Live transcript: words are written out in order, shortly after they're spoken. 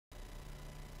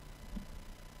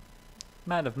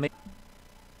Man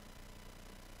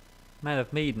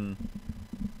of Medan.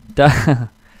 Day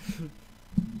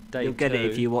You'll get it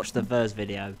if 2. you watch the first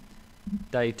video.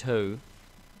 Day 2.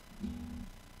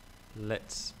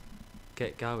 Let's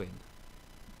get going.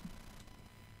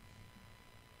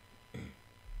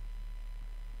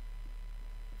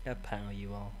 How power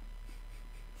you are.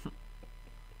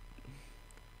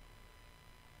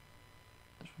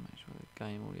 Let's make sure the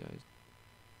game audio is...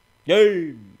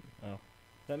 Game! Oh. Is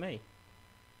that me?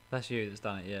 That's you that's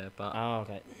done it, yeah, but Oh,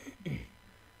 okay.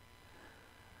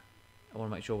 I want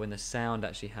to make sure when the sound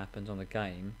actually happens on the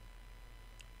game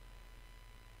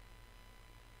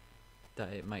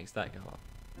that it makes that go up.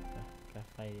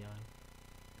 Cafe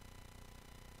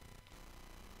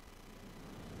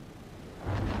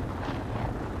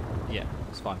Yeah,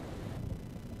 it's fine.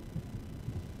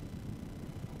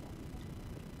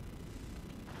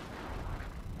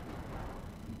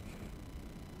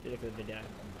 Did you look at the video?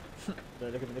 Did I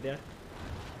look at the video?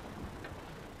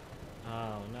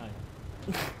 Oh no.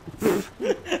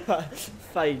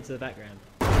 Fade to the background.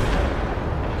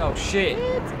 Oh shit!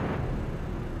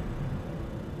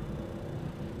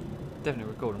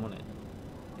 Definitely recording, wasn't it?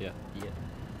 Yeah. Yeah.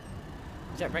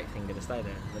 Is that rec thing gonna stay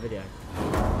there in the video?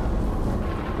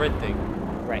 Red thing.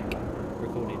 Rec.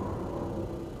 Recording.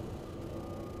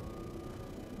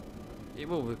 It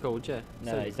will record, yeah.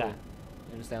 No, Still is record. that?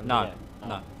 You understand the No, video? Oh.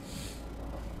 no.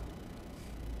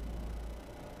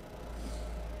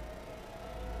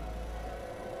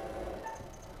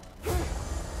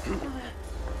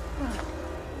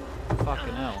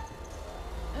 Fucking hell.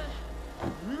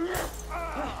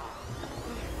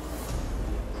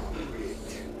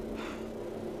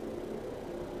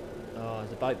 Oh, it's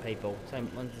the boat people.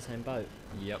 One's the same boat.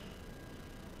 Yep.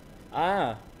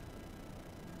 Ah!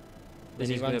 This When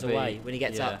he is runs gonna be- away, when he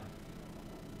gets yeah. up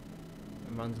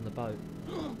and runs on the boat.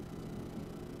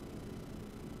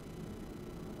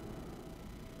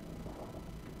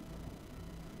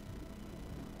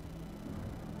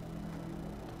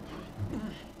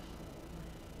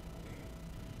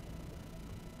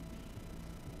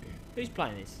 Who's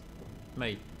playing this?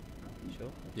 Me.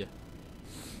 Sure. Yeah.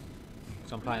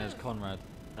 So I'm playing as Conrad.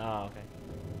 Oh, okay.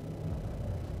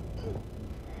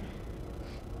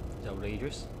 Is that old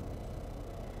Idris?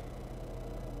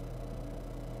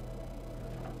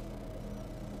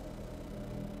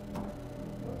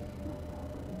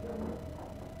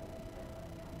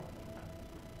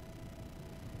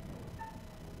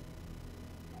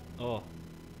 Oh.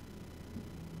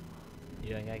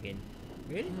 You ain't gagging.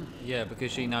 Really? Yeah,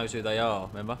 because she knows who they are,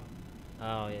 remember?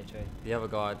 Oh, yeah, true. The other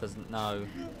guy doesn't know.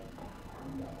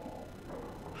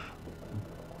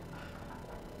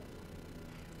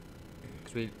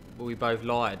 Because we both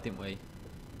lied, didn't we?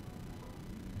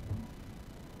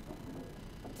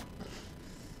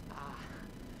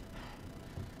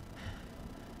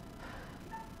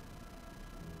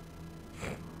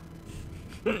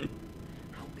 You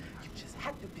just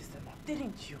had to piss them off,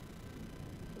 didn't you?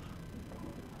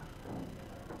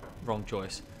 Wrong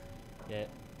choice. Yeah.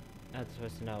 I'm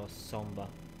supposed to know a somber.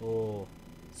 Oh.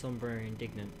 Somber and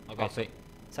indignant. Okay, I think.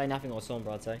 say nothing or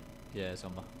somber, I'd say. Yeah,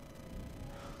 somewhere.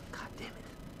 God damn it.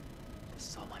 This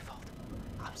is all my fault.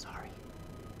 I'm sorry.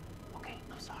 Okay,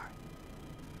 I'm sorry.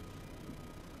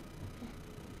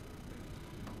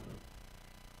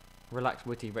 Relaxed,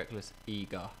 witty, reckless,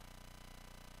 eager.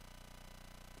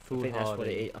 I think that's what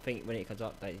it Foolhardy. is. I think when it comes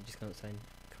up, they just can't say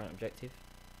current objective.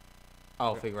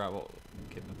 I'll figure out what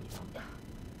kidnap was from.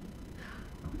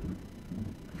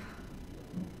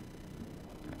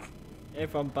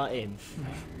 Everyone but him.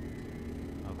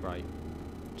 Oh, great.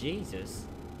 Jesus.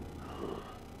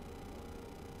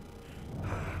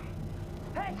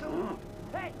 Hey!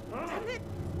 Hey! Send it!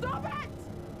 Stop it!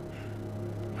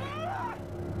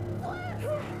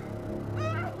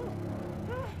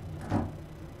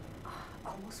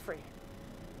 Almost free.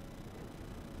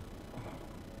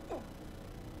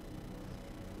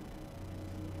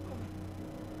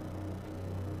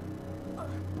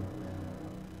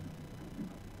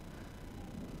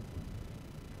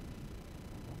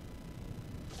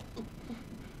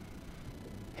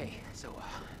 Hey, so,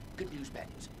 good news, bad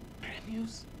news. Bad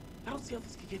news? I don't see how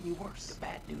this could get any worse. The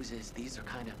bad news is these are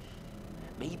kind of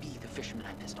maybe the fishermen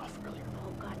I pissed off earlier.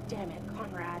 Oh, god damn it,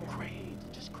 Conrad. Great,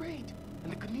 just great.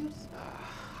 And the good news?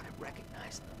 I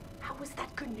recognize them. How was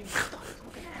that good news? I thought you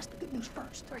were gonna ask the good news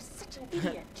first. You're such an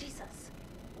idiot, Jesus.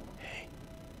 Hey,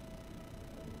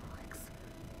 Alex,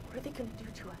 what are they gonna do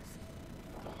to us?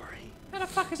 don't worry. How the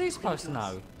fuck is he supposed to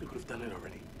know? They could have done it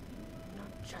already. I'm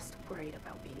not just worried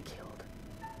about being killed.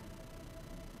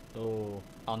 Oh.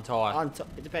 Untie.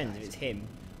 It depends if it's him.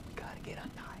 We gotta get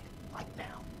untied. Like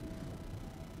now.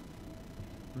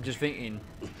 I'm just thinking,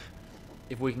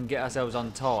 if we can get ourselves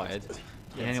untied,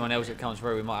 and anyone else that comes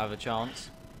through, we might have a chance.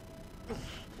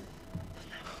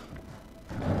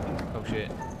 Oh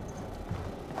shit.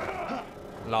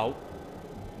 Lol.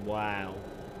 Wow.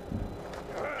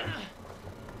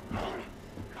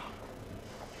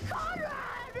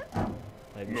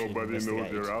 Maybe we should Nobody knows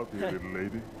investigate. you're out here, little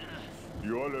lady.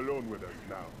 You're all alone with us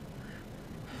now.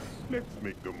 Let's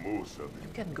make the most of You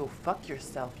it. can go fuck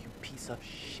yourself, you piece of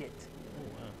shit.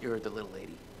 You're the little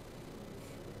lady.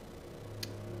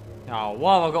 Oh,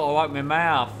 why have I got to wipe my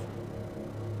mouth?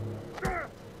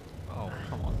 Oh,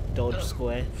 come on. Dodge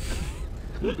square.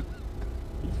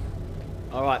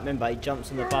 Alright, remember, he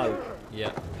jumps on the boat.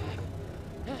 Yeah.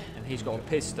 And he's got a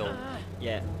pistol.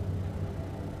 Yeah.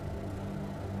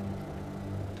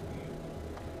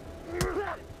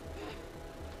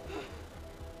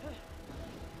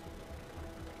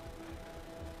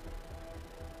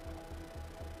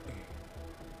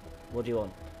 What do you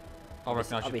want? I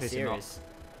reckon I I'll should be piss him off. serious.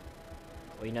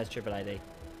 Well, you know the triple lady.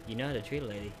 You know the triple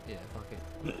lady. Yeah, fuck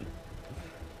it.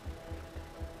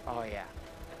 Oh yeah.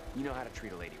 You know how to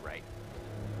treat a lady right.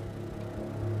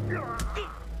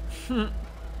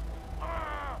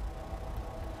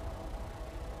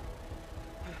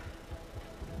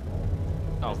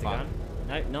 Oh, Where's the fuck. gun?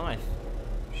 No, knife.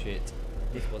 Shit.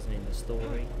 This wasn't in the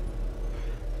story.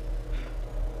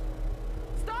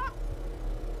 Stop!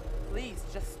 Please,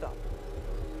 just stop.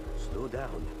 Slow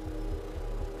down.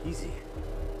 Easy.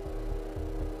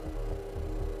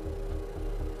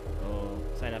 Oh,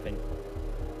 say nothing.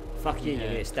 Fuck you, Yeah.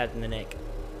 you get stabbed in the neck.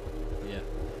 Yeah.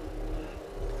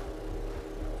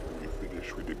 We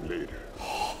finish with him later.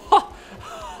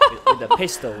 With the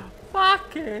pistol.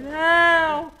 Fucking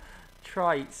hell!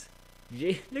 Traits.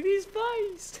 Look at his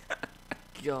face.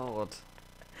 God.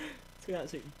 It's an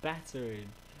absolute battering.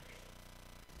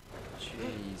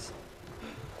 Jeez.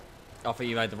 I think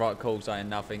you made the right call saying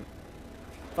nothing.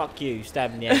 Fuck you,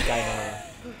 stabbing the head game over.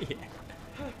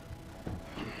 Yeah.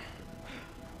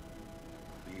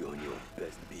 Be on your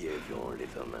best behavior,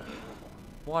 little man.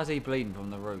 Why is he bleeding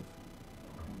from the roof?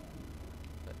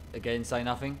 Again, say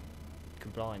nothing?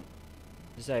 Compliant.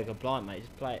 Just say compliant, mate.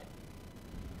 Just play it.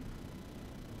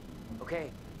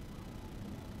 Okay.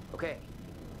 Okay.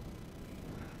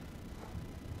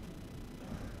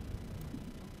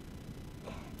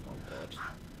 Oh god.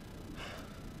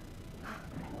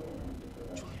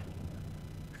 Julia,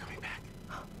 we're coming back.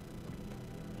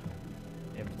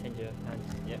 Yeah, pretend your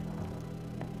hands. Yep.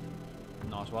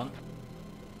 Nice one.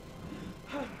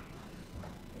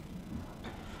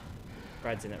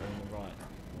 Brad's in that room on the right,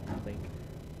 I think.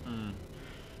 Mm.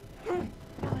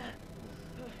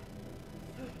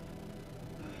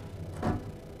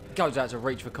 Goes out to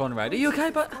reach for Conrad. Are you okay,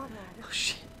 but Conrad. oh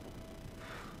shit.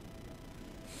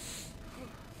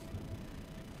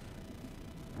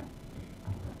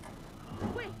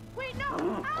 Wait,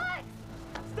 no! Alex!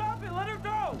 Stop it! Let her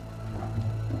go!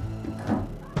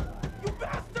 You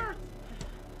bastards!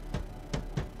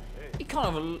 He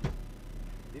kind of.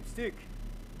 Lipstick.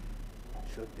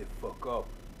 Shut the fuck up.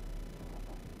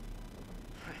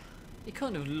 He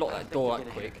kind of locked that door that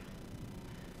quick.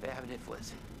 They haven't hit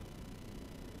Fliss.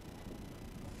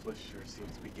 Flesh sure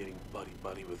seems to be getting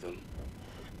buddy-buddy with him.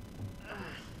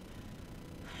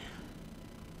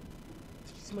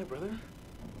 Did you see my brother?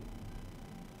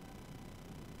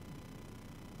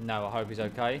 No, I hope he's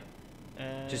okay.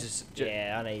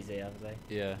 Yeah, uneasy, I would say.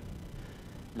 Yeah.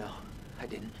 No, I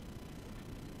didn't.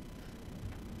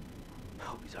 I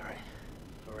hope he's alright.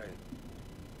 Alright.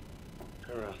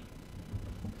 Turn around.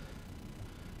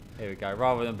 Here we go.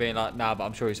 Rather than being like, nah, but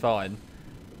I'm sure he's fine.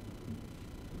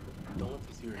 Don't let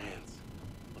them see your hands.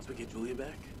 Once we get Julia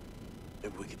back,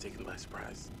 maybe we can take them by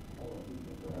surprise.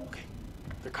 Okay,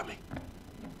 they're coming.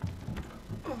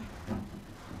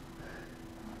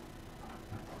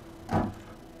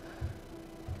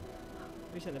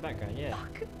 Who's in the background? Yeah.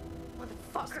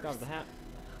 Fuck. Grab the hat.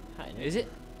 Hat in it. Is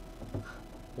it?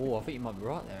 Oh, I think you might be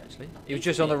right there, actually. He was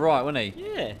just on the right, wasn't he?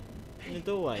 Yeah. In the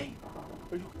doorway.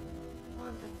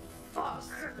 Fuck.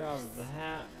 Grab the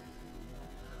hat.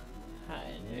 Hat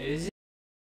in it. Is it?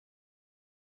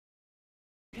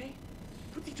 Okay?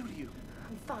 What did they do to you?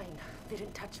 I'm fine. They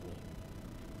didn't touch me.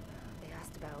 They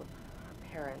asked about our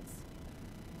parents,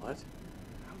 What?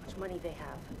 how much money they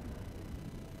have.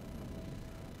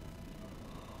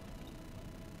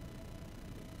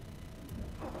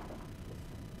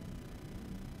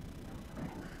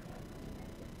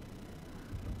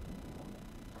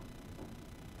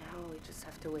 Now we just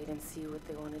have to wait and see what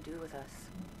they want to do with us.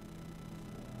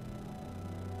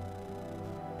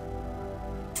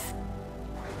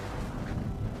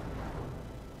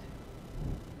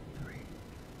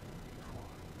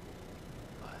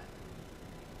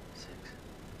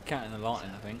 cat in the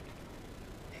lightning, I think.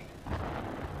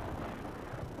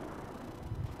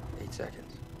 8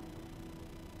 seconds.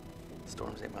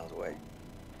 Storm's 8 miles away.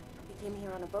 We came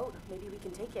here on a boat. Maybe we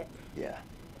can take it. Yeah.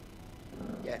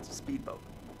 Yeah, it's a speedboat.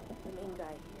 The main guy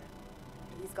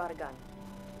here. He's got a gun.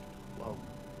 Well,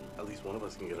 at least one of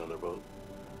us can get on their boat.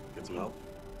 Get some help.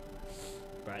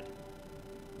 Brad.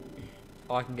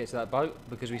 I can get to that boat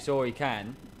because we saw he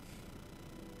can.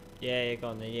 Yeah, go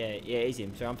on then. Yeah, it is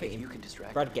him. So I'm If thinking you can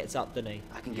distract Brad him, gets up, doesn't he?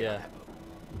 I can get Yeah. on that boat.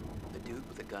 The dude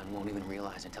with the gun won't even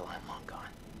realize until I'm long gone.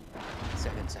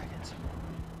 7 seconds.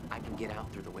 I can get out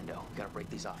through the window. Gotta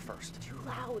break these off first. Too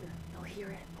loud. They'll hear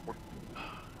it.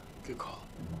 Good call.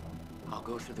 I'll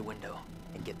go through the window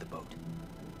and get the boat.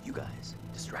 You guys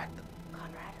distract them.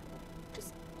 Conrad,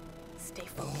 just stay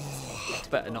focused. Get to the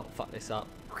Better boat. not fuck this up.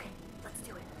 Okay, let's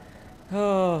do it.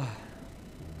 Oh.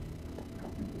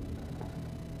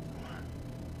 1,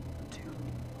 2, 3,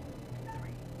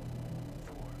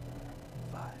 4,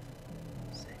 5,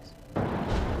 6.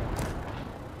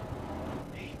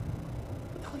 Hey,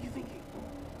 what the hell are you thinking?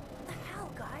 What the hell,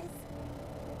 guys?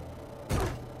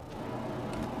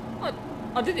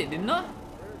 I did it, didn't I?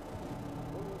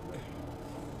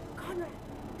 Conrad,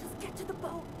 just get to the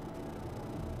boat.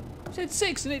 I said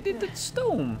 6 and it did the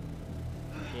storm.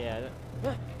 Yeah.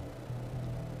 Oh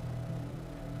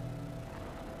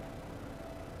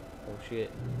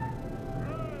shit.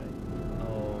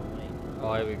 Oh, mate.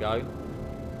 Oh, here we go.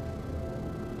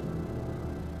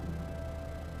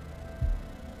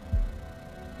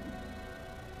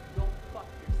 Don't fuck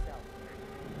yourself.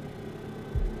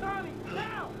 Tommy,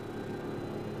 now!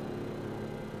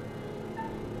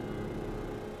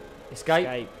 Escape?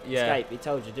 Escape. Yeah. Escape. He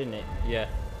told you, didn't it? Yeah.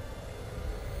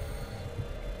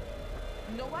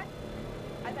 You know what?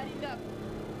 I've had enough.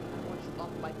 I want you off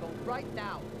my boat right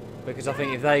now. Because I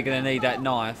think if they're going to need that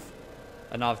knife,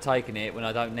 and I've taken it when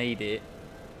I don't need it,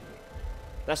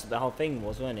 That's what the whole thing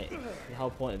was, wasn't it? The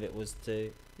whole point of it was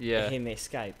to yeah. let him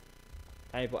escape.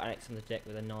 They brought Alex on the deck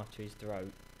with a knife to his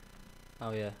throat.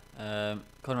 Oh yeah.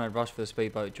 Conrad rushed for the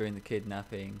speedboat during the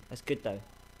kidnapping. That's good though.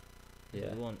 That's Yeah.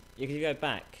 what we want. You could go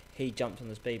back. He jumped on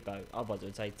the speedboat. Otherwise, it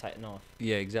would say take the knife.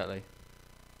 Yeah, exactly.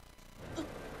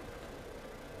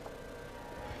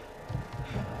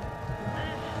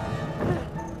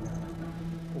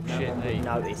 Oh No shit one me. would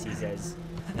notice, he says.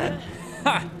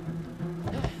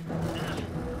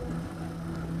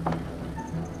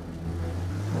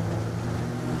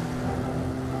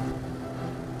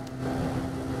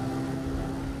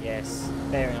 Yes,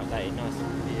 very updated,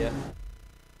 nice. Yeah.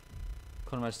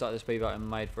 Conrad started the speedboat and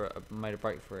made a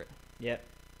break for it. Yep,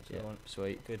 that's what Yeah, I want.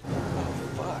 sweet. Good.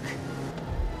 Fuck.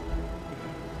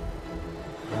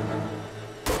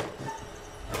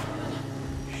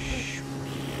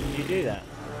 Did you do that?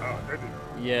 Ah, that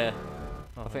is Yeah.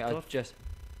 Oh, I think God. I just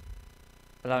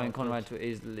allowing Oh, Conrad to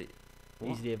easily,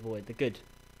 Easily avoid the good.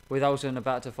 with Olsen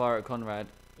about to fire at Conrad,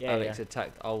 Yeah, Alex yeah.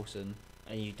 attacked Olsen.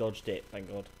 And you dodged it, thank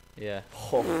God. Yeah.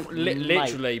 Oh,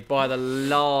 Literally by the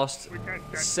last We can't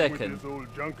catch second. with this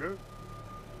old junker.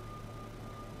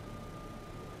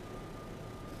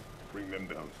 Bring them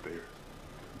downstairs.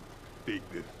 Take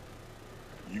this.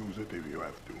 Use it if you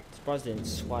have to. Surprised it didn't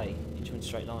sway. He just went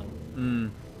straight line.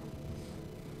 Mm.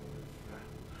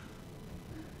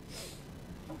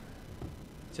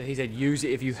 So he said, use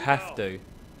it if you have to.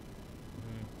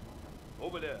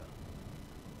 Over there.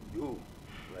 You,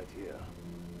 right here.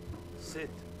 Sit.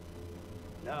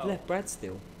 Now. Left Brad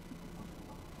still.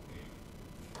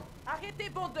 Arrêtez,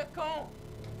 bande de cons!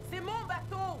 C'est mon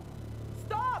bateau!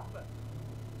 Stop!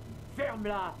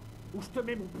 Ferme-la, ou je te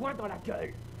mets mon poing dans la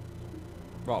gueule.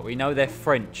 Right, we know they're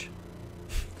French.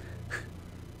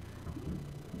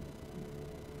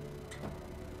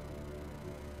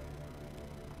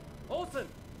 Olsen!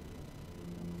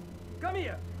 Come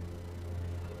here!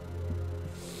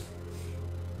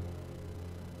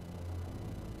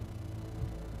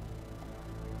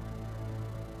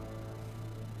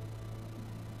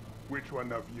 Which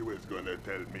one of you is gonna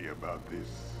tell me about this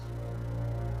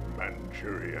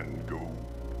Manchurian gold?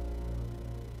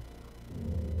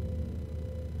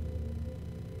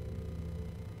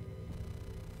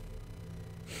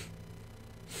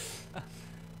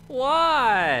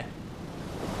 Why?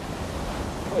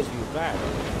 What is you bad?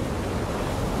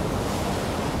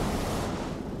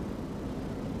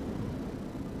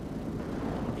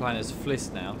 I'm playing as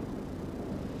Fliss now.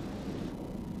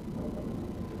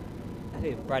 I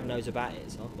think Brad knows about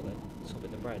it, so I've got to swap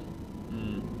it to Brad.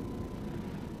 Mm.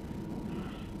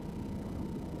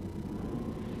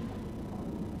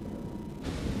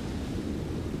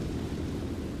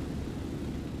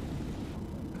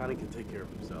 Connie can take care of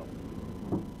himself.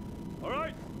 All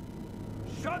right,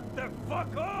 shut the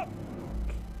fuck up!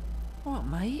 What,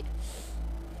 mate?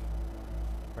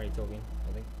 Already talking,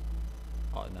 I think.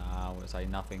 Oh, nah, I wouldn't say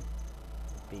nothing.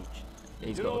 Beach.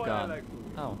 He's You know got a what I gun. like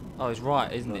to- Oh, oh, it's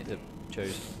right, isn't it, to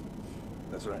choose?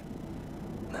 That's right.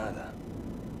 Nada.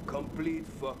 Complete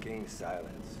fucking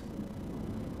silence.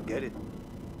 Get it?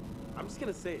 I'm just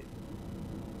gonna say it.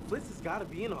 Fliss has gotta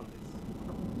be in on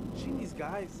this. She and these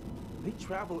guys, they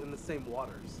travel in the same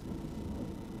waters.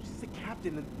 She's the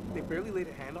captain and they barely laid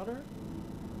a hand on her?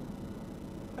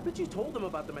 I bet you told them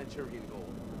about the Manchurian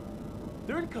gold.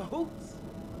 They're in cahoots.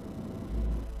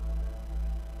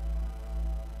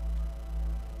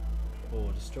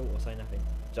 Or distraught or say nothing.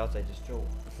 I'd say distraught.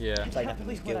 Yeah. I Say can't nothing.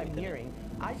 believe It's what guilt, I'm isn't it? hearing.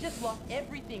 I just lost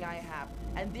everything I have,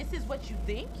 and this is what you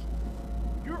think?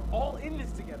 You're all in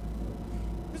this together.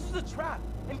 This was a trap,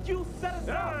 and you set us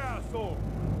up. asshole!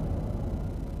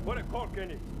 Put a cork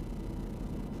in it.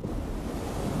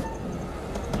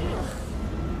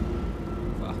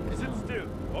 Fucking Sit hell. still,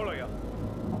 all of ya.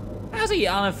 How's he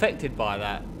unaffected by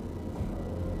that?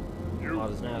 You,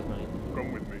 Hard as nails, mate.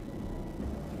 come with me.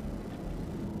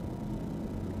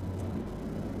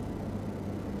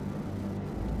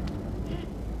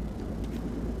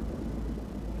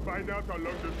 Find out how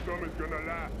long the storm is gonna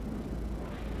last.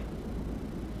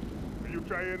 Will you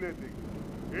try anything?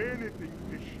 Anything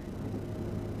fishy.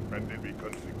 And there'll be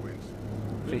consequence.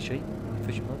 Fishy?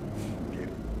 Fishy pub? Get it?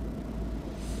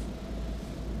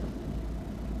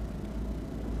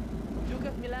 Duke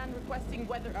of Milan requesting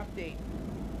weather update.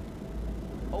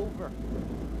 Over.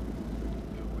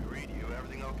 We read you.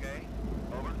 Everything okay?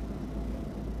 Over.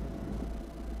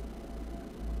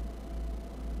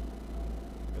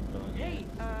 Hey,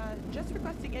 just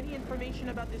requesting any information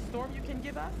about this storm you can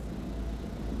give us?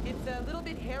 It's a little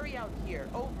bit hairy out here.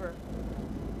 Over.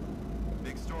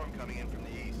 Big storm coming in from the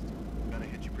east. Gonna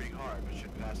hit you pretty hard, but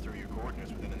should pass through your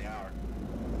coordinates within an hour.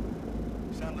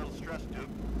 You sound a little stressed, Duke.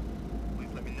 Please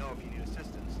let me know if you need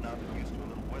assistance. Not used to a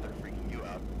little weather freaking you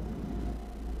out.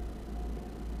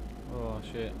 Oh,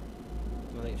 shit.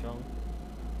 Nothing's wrong.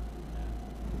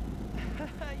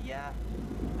 Yeah.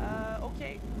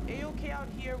 Okay. A-okay out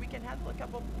here. We can handle a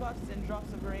couple puffs and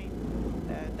drops of rain.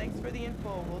 Thanks for the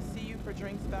info. We'll see you for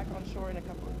drinks back on shore in a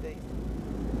couple of days.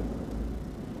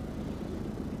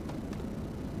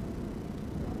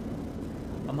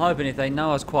 I'm hoping if they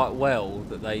know us quite well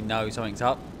that they know something's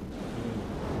up.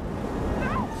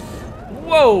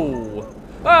 Whoa!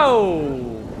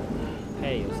 Whoa!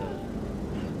 Hey, yourself.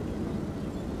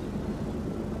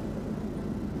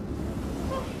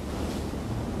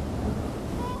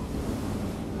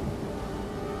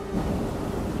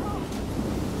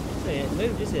 See it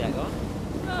moved, you see that guy?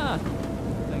 Ah,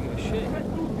 don't give a shit.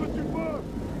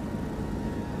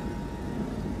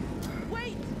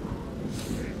 Wait!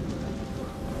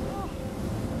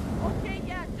 Okay,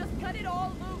 yeah, just cut it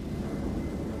all loose.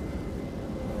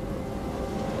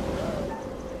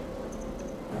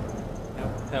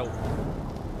 Help.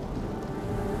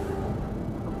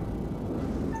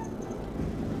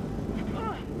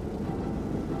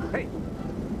 Hey!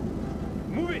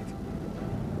 Move it!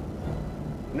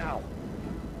 Now!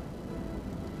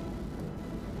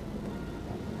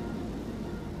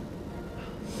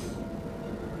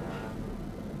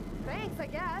 Thanks, I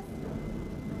guess.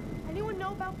 Anyone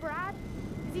know about Brad?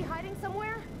 Is he hiding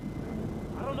somewhere?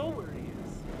 I don't know where he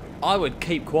is. I would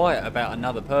keep quiet about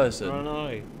another person. I don't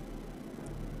know.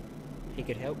 He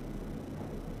could help.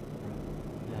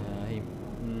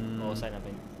 Or say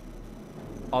nothing.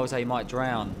 I would say he might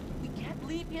drown. We can't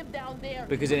leave him down there.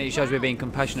 Because then it shows we're being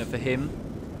compassionate for him.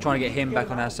 Trying to get him back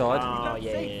on our side. Oh,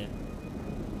 yeah, yeah.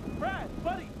 Brad,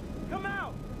 buddy, come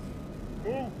out!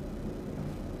 Move!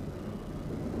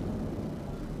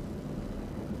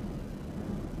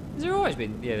 Has there always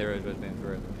been? Yeah, there has always been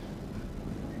forever.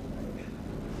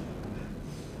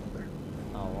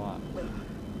 Oh, right.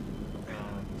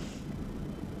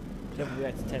 Don't we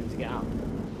have to tell him to get up?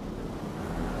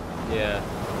 Yeah.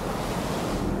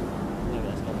 Maybe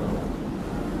that's not well.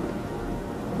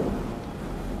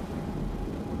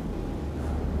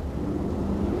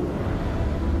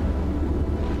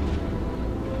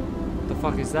 What the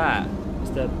fuck is that?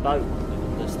 It's the boat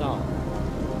at the start.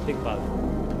 Big boat.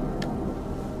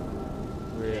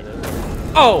 Really?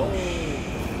 Oh!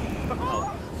 Oh.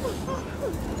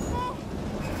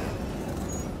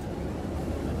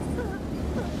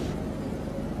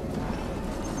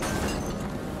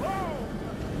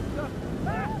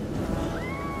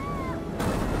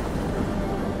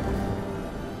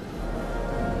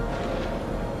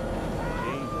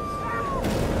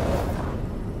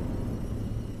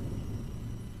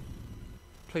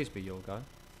 Please be your go.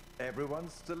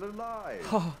 Everyone's still alive.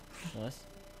 Oh, Nice.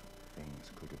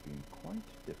 things could have been quite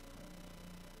different.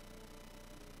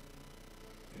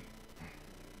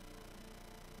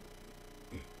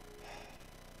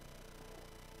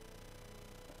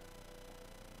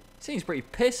 Seems pretty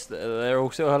pissed that they're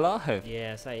all still alive.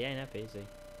 Yeah, so he ain't happy, is he?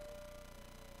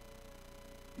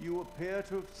 You appear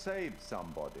to have saved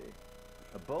somebody.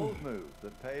 A bold move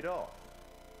that paid off.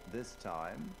 This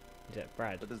time. Is that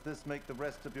Brad? But does this make the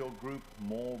rest of your group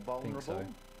more vulnerable? so.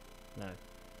 No.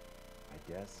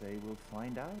 I dare say we'll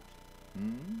find out.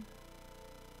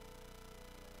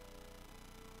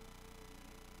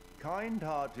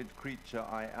 Kind-hearted creature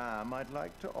I am, I'd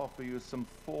like to offer you some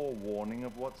forewarning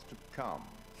of what's to come.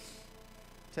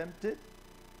 Tempted?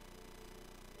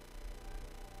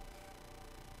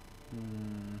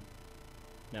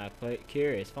 No, quite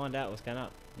curious. Find out what's going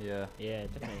up. Yeah. Yeah,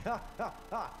 definitely.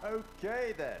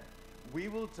 Okay then. We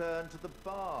will turn to the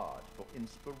Bard for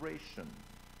inspiration.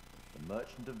 The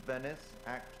Merchant of Venice,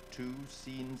 Act 2,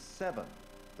 Scene 7.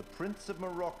 The Prince of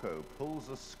Morocco pulls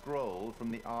a scroll from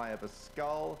the eye of a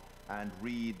skull and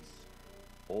reads,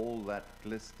 "All that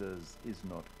glisters is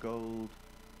not gold.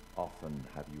 Often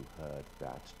have you heard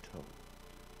that told."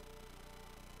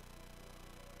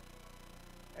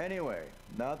 Anyway,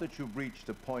 now that you've reached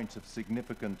a point of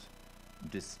significant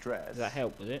distress... Does that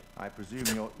help, does it? I presume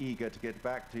you're eager to get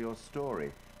back to your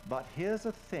story. But here's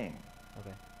the thing.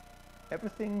 Okay.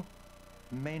 Everything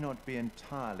may not be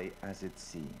entirely as it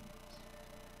seems.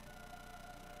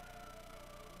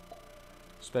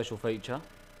 Special feature.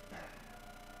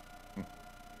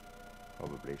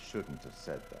 Probably shouldn't have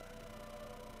said that.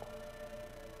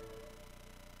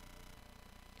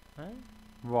 Huh?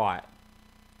 Right.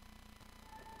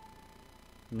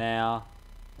 Now.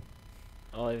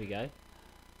 Oh, there we go.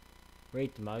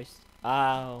 Read the most.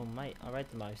 Oh, mate, I read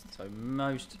the most. So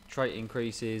most trait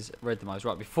increases, read the most.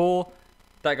 Right, before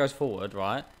that goes forward,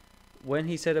 right, when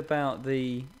he said about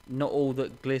the not all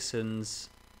that glistens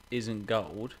isn't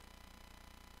gold,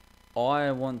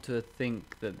 I want to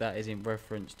think that that is in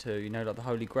reference to, you know, like the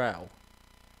Holy Grail.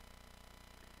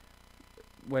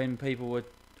 When people were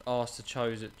asked to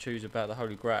choose about the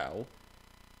Holy Grail,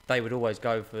 they would always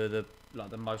go for the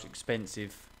most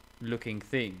expensive looking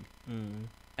thing.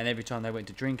 And every time they went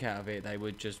to drink out of it, they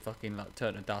would just fucking like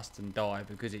turn to dust and die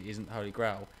because it isn't the Holy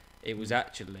Grail. It was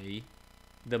actually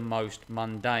the most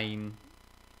mundane,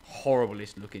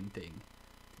 horriblest looking thing.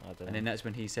 And then that's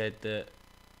when he said that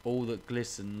all that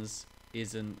glistens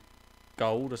isn't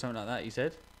gold or something like that. He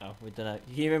said. Oh, we don't know.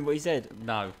 You remember what he said?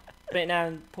 No. Put it now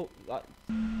and put like.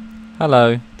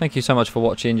 Hello, thank you so much for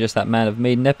watching just that Man of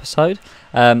Medan episode.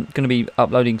 Going to be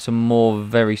uploading some more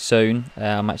very soon.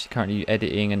 I'm actually currently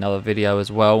editing another video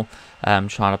as well. Trying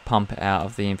to pump it out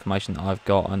of the information that I've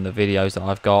got and the videos that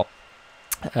I've got.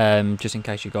 Just in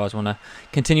case you guys want to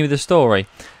continue with the story.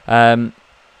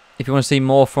 If you want to see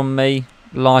more from me,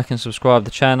 like and subscribe to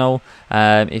the channel.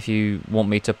 If you want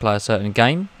me to play a certain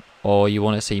game or you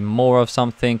want to see more of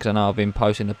something, because I know I've been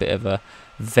posting a bit of a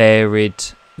varied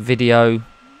video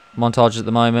montages at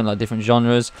the moment, like different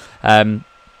genres.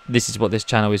 This is what this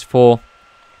channel is for.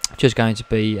 Just going to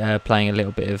be playing a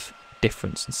little bit of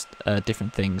different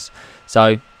things.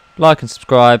 So like and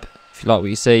subscribe if you like what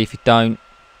you see. If you don't,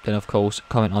 then of course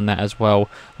comment on that as well,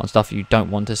 on stuff you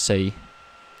don't want to see.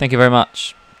 Thank you very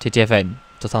much. TTFN.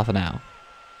 Ta-ta for now.